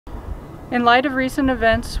In light of recent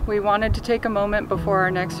events, we wanted to take a moment before our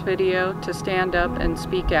next video to stand up and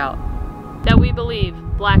speak out. That we believe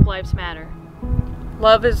Black Lives Matter.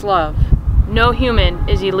 Love is love. No human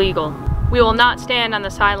is illegal. We will not stand on the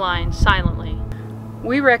sidelines silently.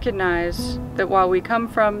 We recognize that while we come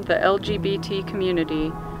from the LGBT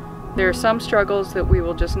community, there are some struggles that we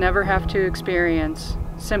will just never have to experience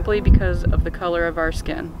simply because of the color of our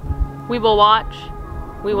skin. We will watch,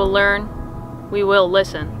 we will learn, we will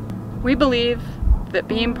listen. We believe that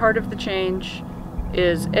being part of the change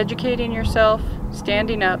is educating yourself,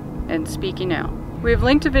 standing up, and speaking out. We have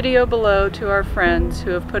linked a video below to our friends who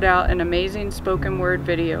have put out an amazing spoken word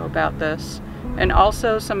video about this, and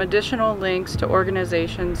also some additional links to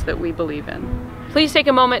organizations that we believe in. Please take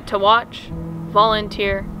a moment to watch,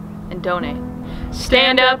 volunteer, and donate.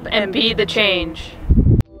 Stand up and be the change.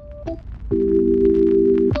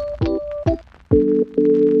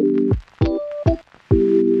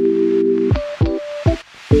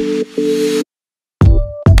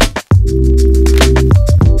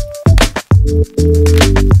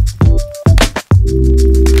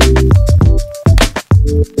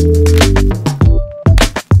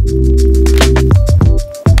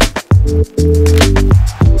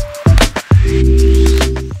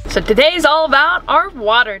 So today's all about our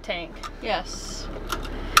water tank. Yes.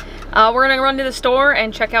 We're gonna run to the store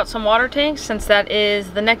and check out some water tanks since that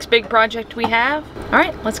is the next big project we have. All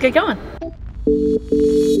right, let's get going.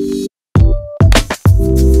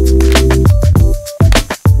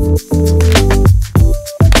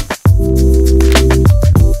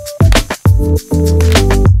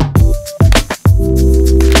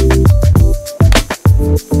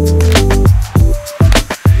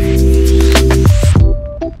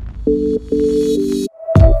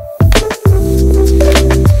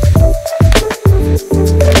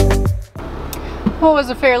 Well, it was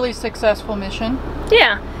a fairly successful mission.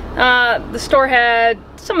 Yeah, the store had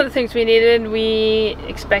some of the things we needed. We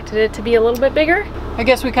expected it to be a little bit bigger. I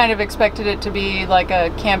guess we kind of expected it to be like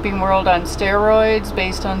a Camping World on steroids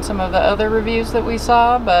based on some of the other reviews that we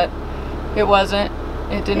saw, but it wasn't.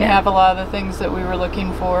 It didn't have a lot of the things that we were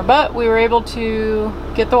looking for, but we were able to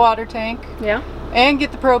get the water tank. Yeah. And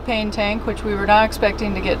get the propane tank, which we were not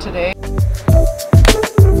expecting to get today.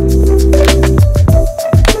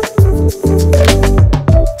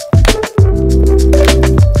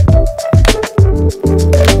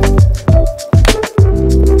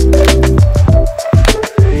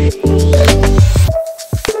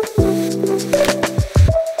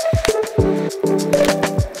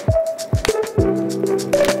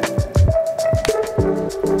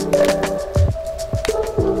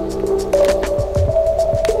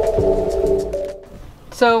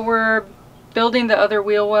 So we're building the other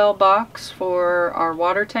wheel well box for our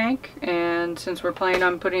water tank, and since we're planning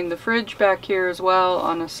on putting the fridge back here as well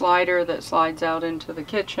on a slider that slides out into the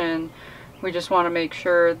kitchen, we just want to make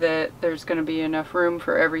sure that there's going to be enough room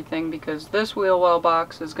for everything, because this wheel well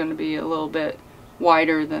box is going to be a little bit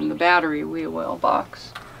wider than the battery wheel well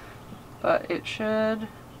box, but it should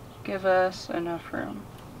give us enough room.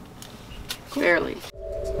 Barely.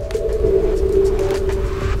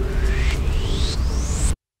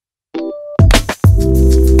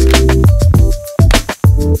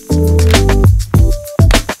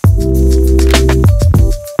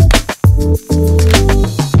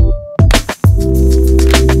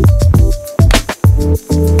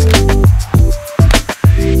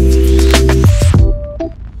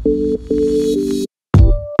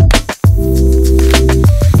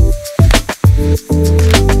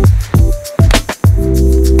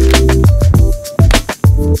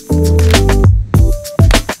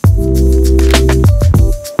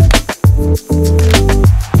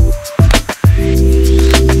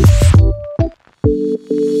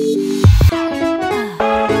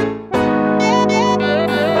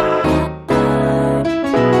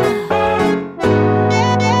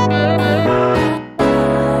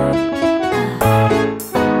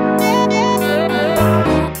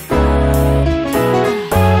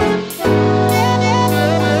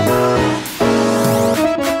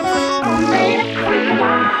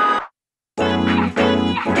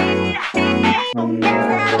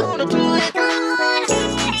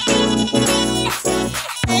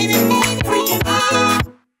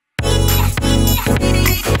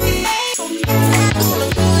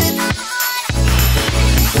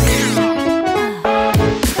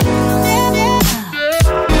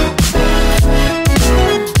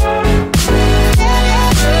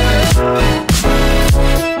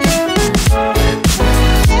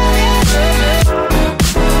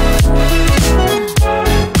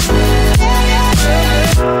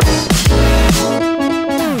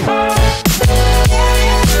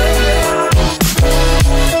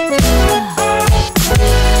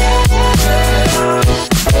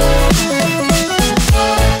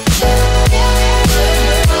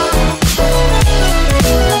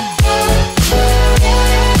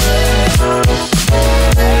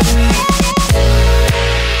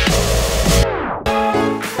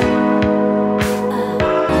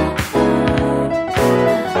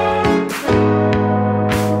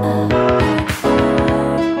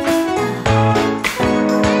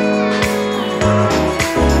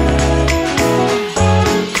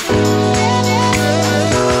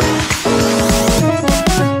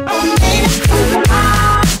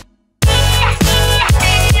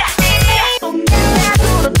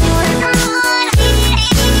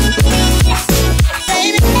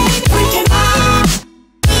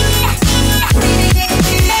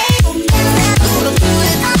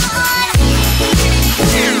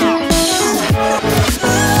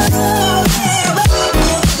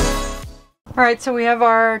 Alright, so we have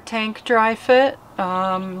our tank dry fit.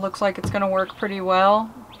 Looks like it's going to work pretty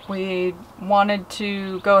well. We wanted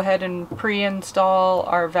to go ahead and pre-install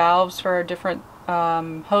our valves for our different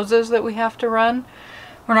hoses that we have to run.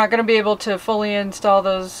 We're not going to be able to fully install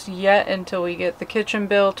those yet until we get the kitchen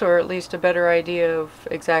built, or at least a better idea of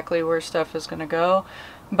exactly where stuff is going to go.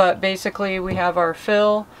 But basically we have our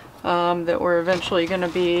fill that we're eventually going to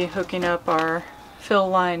be hooking up our fill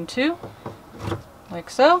line to,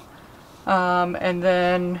 like so. And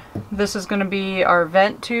then this is going to be our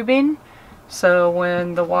vent tubing. So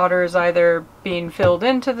when the water is either being filled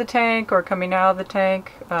into the tank or coming out of the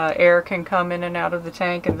tank, air can come in and out of the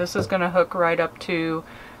tank, and this is going to hook right up to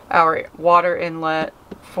our water inlet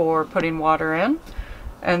for putting water in.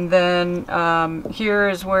 And then here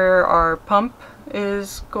is where our pump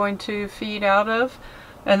is going to feed out of.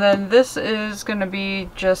 And then this is going to be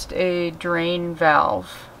just a drain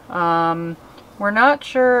valve. We're not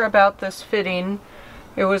sure about this fitting.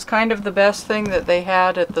 It was kind of the best thing that they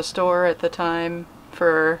had at the store at the time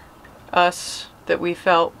for us that we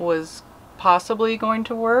felt was possibly going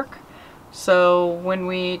to work. So when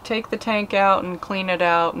we take the tank out and clean it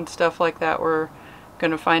out and stuff like that, we're going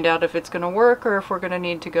to find out if it's going to work or if we're going to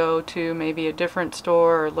need to go to maybe a different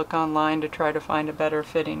store or look online to try to find a better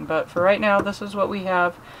fitting. But for right now, this is what we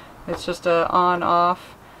have. It's just a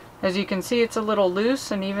on-off. As you can see, it's a little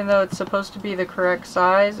loose, and even though it's supposed to be the correct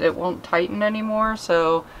size, it won't tighten anymore,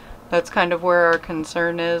 so that's kind of where our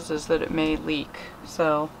concern is that it may leak.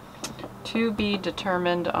 So, to be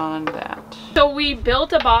determined on that. So we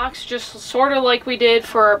built a box just sort of like we did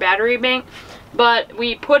for our battery bank, but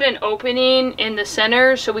we put an opening in the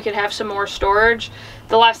center so we could have some more storage.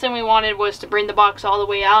 The last thing we wanted was to bring the box all the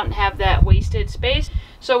way out and have that wasted space.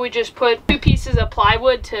 So we just put 2 pieces of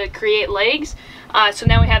plywood to create legs. So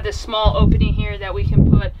now we have this small opening here that we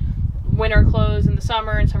can put winter clothes in the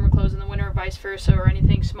summer and summer clothes in the winter, vice versa, or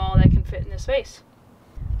anything small that can fit in this space.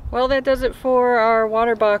 Well, that does it for our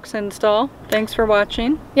water box install. Thanks for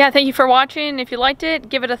watching. Yeah, thank you for watching. If you liked it,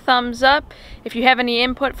 give it a thumbs up. If you have any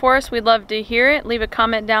input for us, we'd love to hear it. Leave a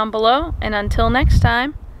comment down below. And until next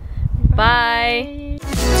time, bye.